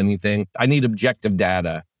feel anything. I need objective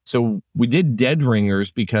data. So we did Dead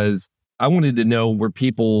Ringers because I wanted to know were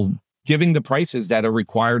people giving the prices that are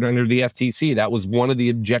required under the FTC. That was one of the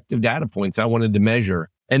objective data points I wanted to measure.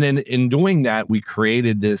 And then in doing that, we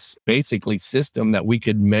created this basically system that we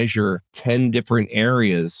could measure 10 different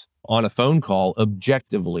areas on a phone call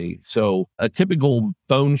objectively. So a typical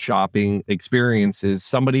phone shopping experience is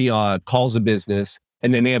somebody calls a business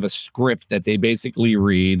and then they have a script that they basically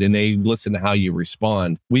read and they listen to how you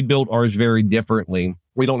respond. We built ours very differently.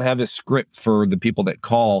 We don't have a script for the people that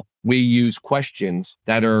call. We use questions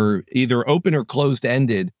that are either open or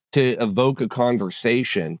closed-ended to evoke a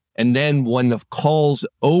conversation. And then when the call's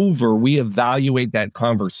over, we evaluate that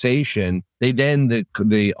conversation. They then,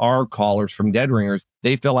 our callers from Dead Ringers,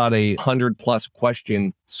 they fill out a 100+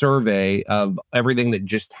 question survey of everything that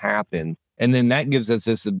just happened. And then that gives us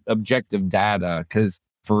this objective data. Because,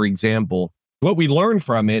 for example, what we learned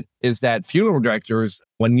from it is that funeral directors,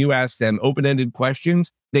 when you ask them open-ended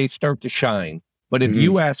questions, they start to shine. But if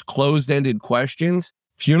you ask closed-ended questions,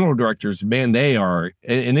 funeral directors, man, they are,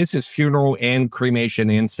 and this is funeral and cremation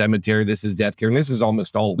and cemetery. This is death care. And this is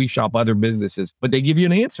almost all, we shop other businesses, but they give you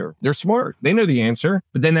an answer. They're smart. They know the answer,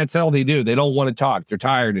 but then that's all they do. They don't want to talk. They're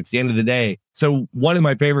tired. It's the end of the day. So one of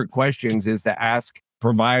my favorite questions is to ask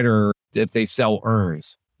provider if they sell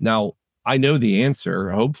urns. Now, I know the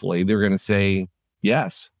answer. Hopefully they're going to say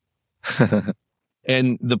yes.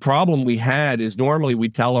 And the problem we had is normally we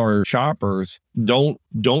tell our shoppers, don't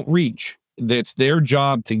reach. It's their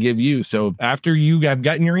job to give you. So after you have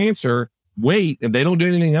gotten your answer, wait. If they don't do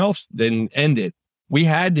anything else, then end it. We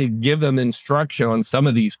had to give them instruction on some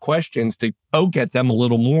of these questions to poke at them a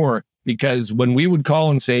little more, because when we would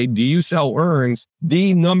call and say, do you sell urns?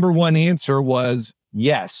 The number one answer was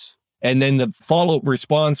yes. And then the follow-up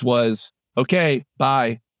response was, okay,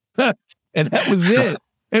 bye. And that was it.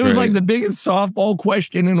 It was like the biggest softball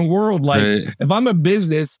question in the world. Like, if I'm a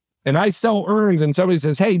business and I sell urns and somebody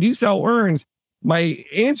says, hey, do you sell urns? My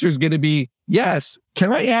answer is going to be yes.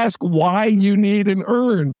 Can I ask why you need an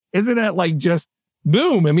urn? Isn't that like just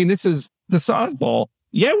boom? This is the softball.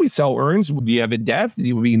 Yeah, we sell urns. Do you have a death? Are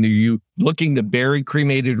you looking to bury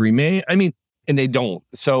cremated remain? And they don't.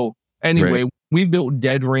 So anyway, we've built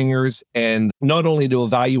Dead Ringers, and not only to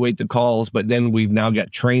evaluate the calls, but then we've now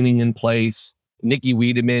got training in place. Nikki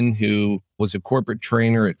Wiedemann, who was a corporate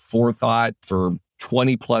trainer at Forethought for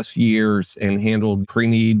 20+ years and handled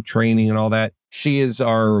pre-need training and all that. She is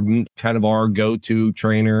our go-to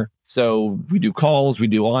trainer. So we do calls, we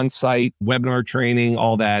do on-site webinar training,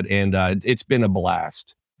 all that. And it's been a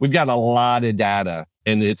blast. We've got a lot of data,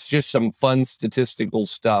 and it's just some fun statistical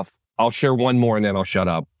stuff. I'll share one more and then I'll shut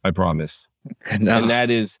up. I promise. No. And that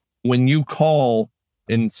is when you call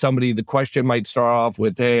and the question might start off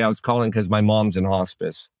with, hey, I was calling because my mom's in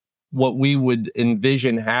hospice. What we would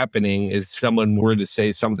envision happening is someone were to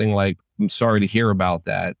say something like, I'm sorry to hear about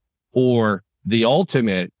that. Or the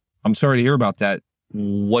ultimate, I'm sorry to hear about that.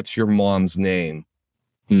 What's your mom's name?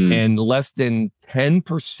 And less than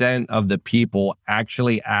 10% of the people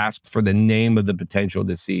actually ask for the name of the potential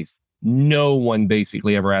deceased. No one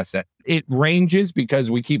basically ever asks that. It ranges because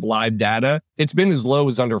we keep live data. It's been as low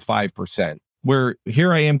as under 5%, where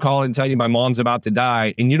here I am calling and telling you my mom's about to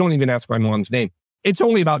die, and you don't even ask my mom's name. It's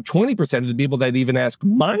only about 20% of the people that even ask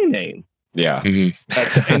my name. Yeah.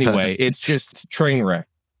 Anyway, it's just a train wreck.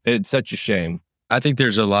 It's such a shame. I think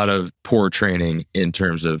there's a lot of poor training in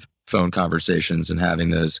terms of phone conversations and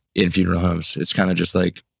having those in funeral homes. It's kind of just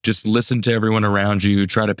like, just listen to everyone around you,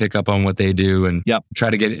 try to pick up on what they do, and try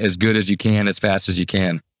to get as good as you can, as fast as you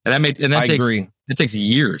can. And that takes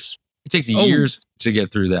years. It takes years to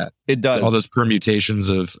get through that. It does. All those permutations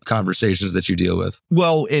of conversations that you deal with.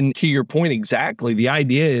 Well, and to your point exactly, the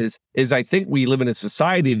idea is I think we live in a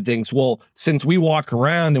society that thinks, well, since we walk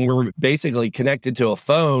around and we're basically connected to a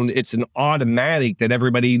phone, it's an automatic that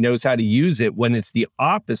everybody knows how to use it, when it's the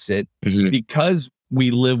opposite. Because we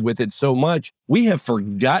live with it so much, we have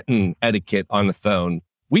forgotten etiquette on the phone.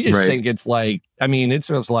 We just think it's like, it's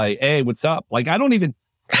just like, hey, what's up? Like, I don't even,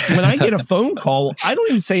 when I get a phone call, I don't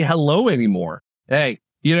even say hello anymore. Hey,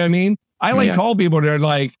 you know what I mean? I call people and they're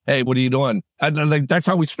like, hey, what are you doing? And like, that's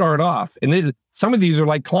how we start off. And some of these are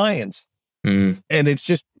like clients. And it's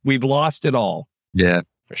just, we've lost it all. Yeah,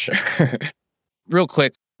 for sure. Real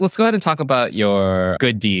quick, let's go ahead and talk about your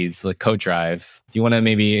good deeds, like Coat Drive. Do you want to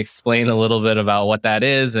maybe explain a little bit about what that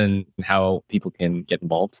is and how people can get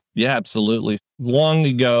involved? Yeah, absolutely. Long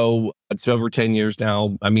ago, it's over 10 years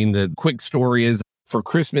now. The quick story is, for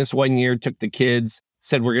Christmas one year, took the kids,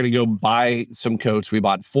 said we're going to go buy some coats. We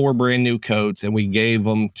bought 4 brand new coats and we gave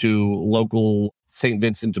them to local St.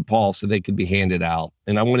 Vincent de Paul so they could be handed out.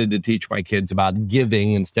 And I wanted to teach my kids about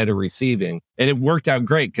giving instead of receiving. And it worked out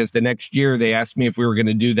great because the next year they asked me if we were going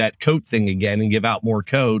to do that coat thing again and give out more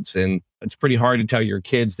coats. And it's pretty hard to tell your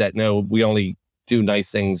kids that, no, we only do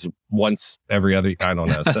nice things once every other, I don't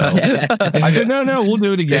know. So I said, no, we'll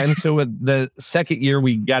do it again. So with the second year,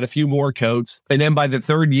 we got a few more coats. And then by the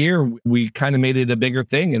third year, we kind of made it a bigger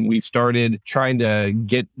thing. And we started trying to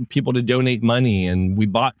get people to donate money, and we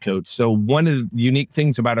bought coats. So one of the unique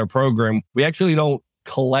things about our program, we actually don't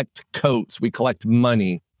collect coats, we collect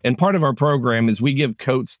money. And part of our program is we give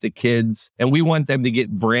coats to kids, and we want them to get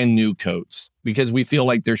brand new coats because we feel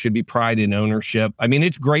like there should be pride in ownership.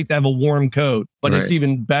 It's great to have a warm coat, but it's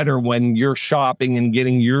even better when you're shopping and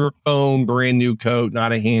getting your own brand new coat,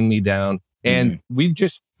 not a hand-me-down. And we've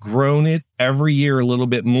just grown it every year a little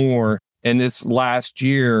bit more. And this last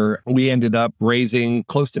year, we ended up raising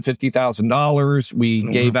close to $50,000. We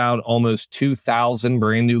gave out almost 2,000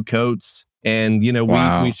 brand new coats. And,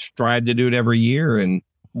 we strive to do it every year. And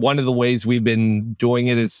one of the ways we've been doing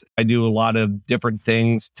it is I do a lot of different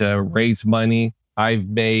things to raise money. I've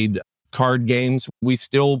made card games. We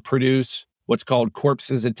still produce what's called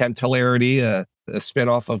Corpses Attempt Hilarity, a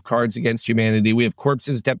spinoff of Cards Against Humanity. We have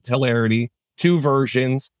Corpses Attempt Hilarity, 2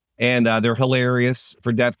 versions, and they're hilarious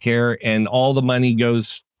for death care. And all the money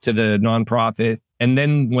goes to the nonprofit. And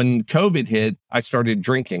then when COVID hit, I started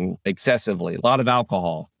drinking excessively, a lot of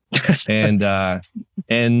alcohol. And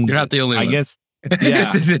you're not the only one. I guess.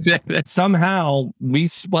 Yeah. Somehow we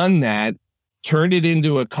spun that, turned it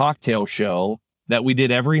into a cocktail show that we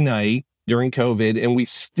did every night during COVID. And we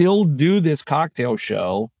still do this cocktail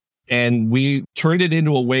show, and we turned it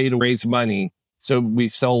into a way to raise money. So we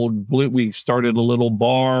started a little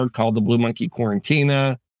bar called the Blue Monkey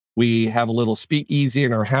Quarantina. We have a little speakeasy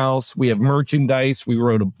in our house. We have merchandise. We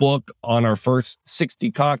wrote a book on our first 60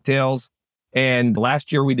 cocktails. And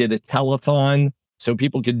last year we did a telethon so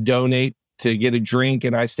people could donate to get a drink,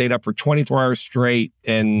 and I stayed up for 24 hours straight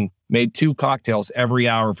and made 2 cocktails every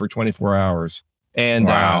hour for 24 hours. And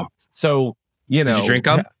so, Did you drink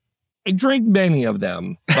them? I drank many of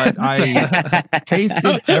them, but I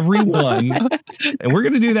tasted every one. And we're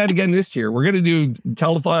going to do that again this year. We're going to do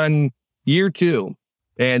telethon year 2,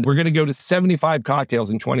 and we're going to go to 75 cocktails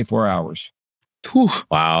in 24 hours. Whew.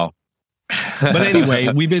 Wow. But anyway,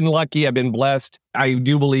 we've been lucky. I've been blessed. I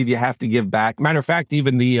do believe you have to give back. Matter of fact,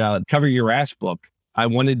 even the Cover Your Ass book, I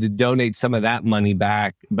wanted to donate some of that money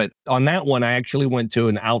back. But on that one, I actually went to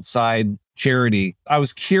an outside charity. I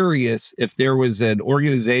was curious if there was an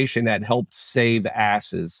organization that helped save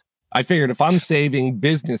asses. I figured if I'm saving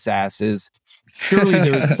business asses, surely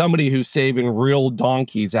there's somebody who's saving real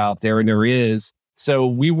donkeys out there, and there is. So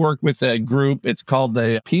we work with a group. It's called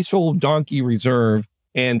the Peaceful Donkey Reserve.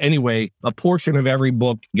 And anyway, a portion of every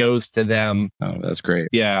book goes to them. Oh, that's great.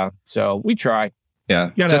 Yeah. So we try. Yeah.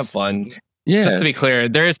 You gotta have fun. Yeah. Just to be clear,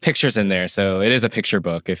 there is pictures in there, so it is a picture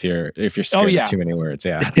book. If you're scared of too many words,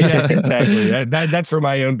 yeah. Yeah, exactly. That's for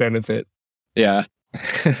my own benefit. Yeah.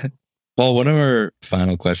 Well, one of our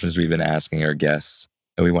final questions we've been asking our guests,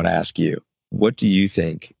 and we want to ask you, what do you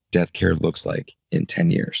think death care looks like in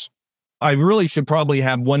 10 years? I really should probably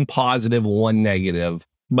have one positive, one negative.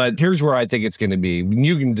 But here's where I think it's going to be.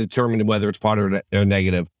 You can determine whether it's positive or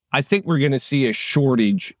negative. I think we're going to see a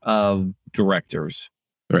shortage of directors.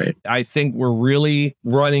 Right. I think we're really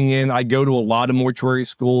running in. I go to a lot of mortuary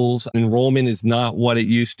schools. Enrollment is not what it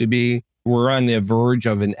used to be. We're on the verge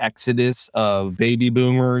of an exodus of baby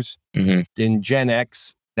boomers and Gen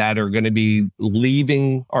X that are going to be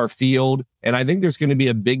leaving our field. And I think there's going to be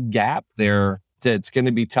a big gap there that's going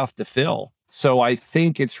to be tough to fill. So I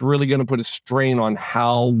think it's really going to put a strain on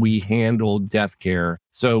how we handle death care.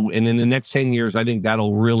 So, and in the next 10 years, I think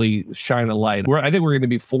that'll really shine a light. I think we're going to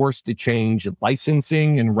be forced to change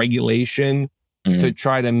licensing and regulation to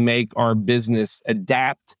try to make our business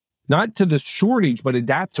adapt, not to the shortage, but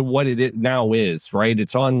adapt to what it now is, right?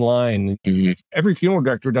 It's online. Every funeral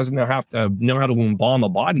director doesn't know how to embalm a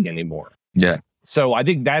body anymore. Yeah. So I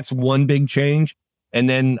think that's one big change. And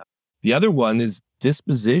then the other one is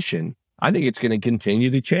disposition. I think it's going to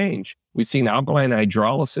continue to change. We've seen alkaline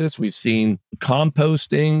hydrolysis. We've seen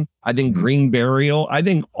composting. I think green burial. I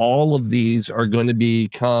think all of these are going to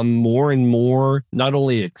become more and more, not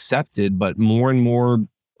only accepted, but more and more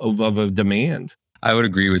of a demand. I would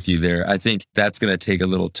agree with you there. I think that's going to take a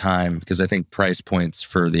little time because I think price points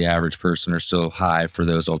for the average person are still high for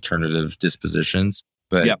those alternative dispositions.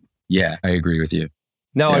 But yeah, I agree with you.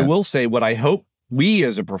 Now, I will say what I hope we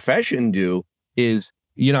as a profession do is,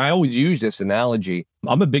 I always use this analogy.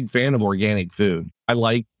 I'm a big fan of organic food. I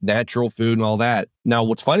like natural food and all that. Now,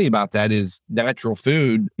 what's funny about that is natural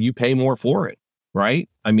food, you pay more for it, right?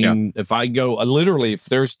 I mean, if I go, literally, if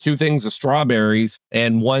there's two things of strawberries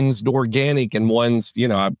and one's organic and one's,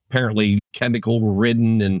 apparently chemical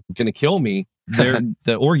ridden and going to kill me, the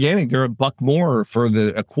organic, they're $1 more for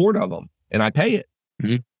a quart of them, and I pay it.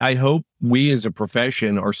 I hope we as a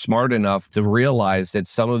profession are smart enough to realize that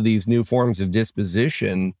some of these new forms of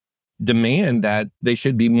disposition demand that they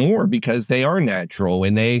should be more because they are natural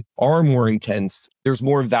and they are more intense. There's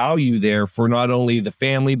more value there for not only the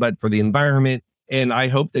family, but for the environment. And I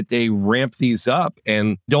hope that they ramp these up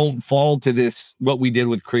and don't fall to this, what we did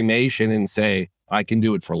with cremation and say, I can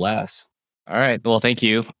do it for less. All right. Well, thank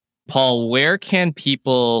you. Paul, where can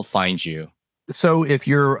people find you? So if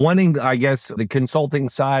you're wanting, I guess, the consulting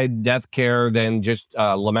side, death care, then just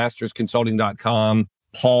Lemastersconsulting.com.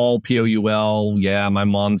 Paul, Poul. Yeah, my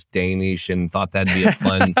mom's Danish and thought that'd be a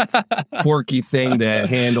fun, quirky thing to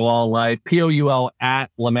handle all life. Poul at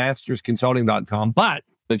Lemastersconsulting.com. But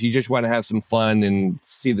if you just want to have some fun and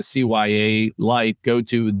see the CYA life, go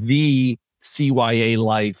to the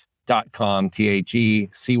CYAlife.com,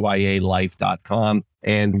 THECYAlife.com.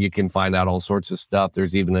 And you can find out all sorts of stuff.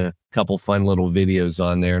 There's even a couple fun little videos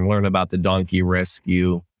on there and learn about the donkey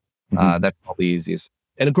rescue. That's probably easiest.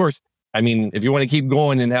 And of course, I mean, if you want to keep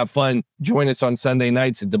going and have fun, join us on Sunday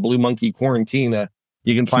nights at the Blue Monkey Quarantina.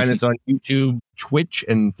 You can find us on YouTube, Twitch,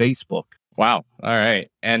 and Facebook. Wow. All right.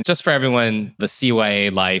 And just for everyone, the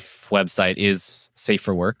CYA Life website is safe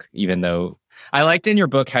for work, even though I liked in your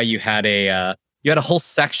book how you had a whole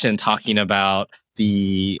section talking about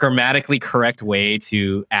the grammatically correct way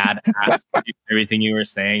to add as to everything you were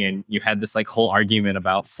saying. And you had this whole argument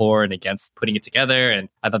about for and against putting it together. And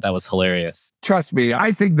I thought that was hilarious. Trust me,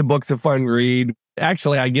 I think the book's a fun read.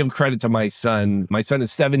 Actually, I give credit to my son. My son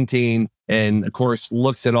is 17 and of course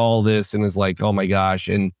looks at all this and is like, oh my gosh.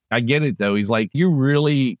 And I get it though. He's like, you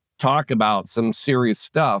really talk about some serious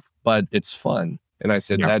stuff, but it's fun. And I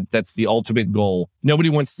said, that's the ultimate goal. Nobody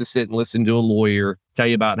wants to sit and listen to a lawyer tell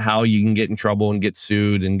you about how you can get in trouble and get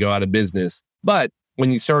sued and go out of business. But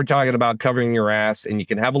when you start talking about covering your ass and you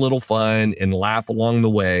can have a little fun and laugh along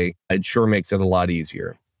the way, it sure makes it a lot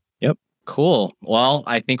easier. Yep. Cool. Well,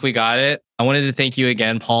 I think we got it. I wanted to thank you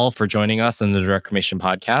again, Paul, for joining us on the Direct Cremation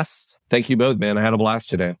podcast. Thank you both, man. I had a blast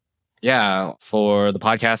today. Yeah. For the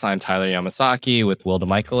podcast, I'm Tyler Yamasaki with Will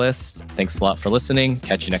DeMichaelis. Thanks a lot for listening.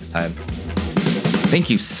 Catch you next time. Thank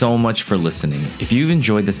you so much for listening. If you've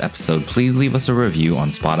enjoyed this episode, please leave us a review on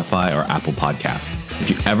Spotify or Apple Podcasts. If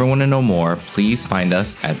you ever want to know more, please find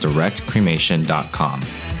us at directcremation.com.